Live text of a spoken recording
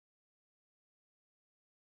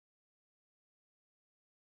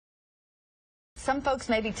some folks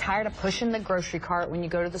may be tired of pushing the grocery cart when you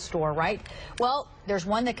go to the store, right? Well, there's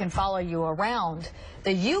one that can follow you around.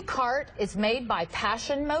 The U-Kart is made by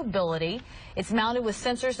Passion Mobility. It's mounted with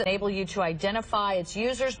sensors that enable you to identify its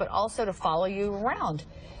users, but also to follow you around.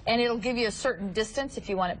 And it'll give you a certain distance if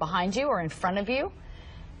you want it behind you or in front of you.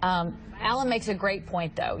 Alan makes a great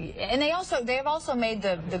point, though. And they have also made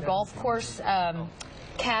the golf course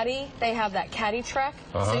caddy. They have that CaddyTrek,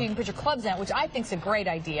 so you can put your clubs in it, which I think is a great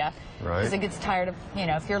idea. Right. Because it gets tired of, you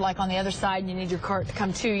know, if you're like on the other side and you need your cart to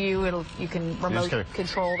come to you, you can remote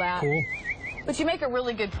control that. Cool. But you make a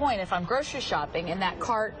really good point. If I'm grocery shopping and that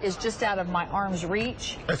cart is just out of my arm's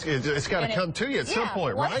reach, it's got to come to you at some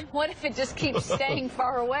point, right? What if it just keeps staying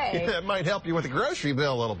far away? Yeah, it might help you with the grocery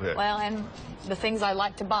bill a little bit. Well, and the things I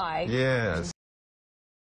like to buy. Yes.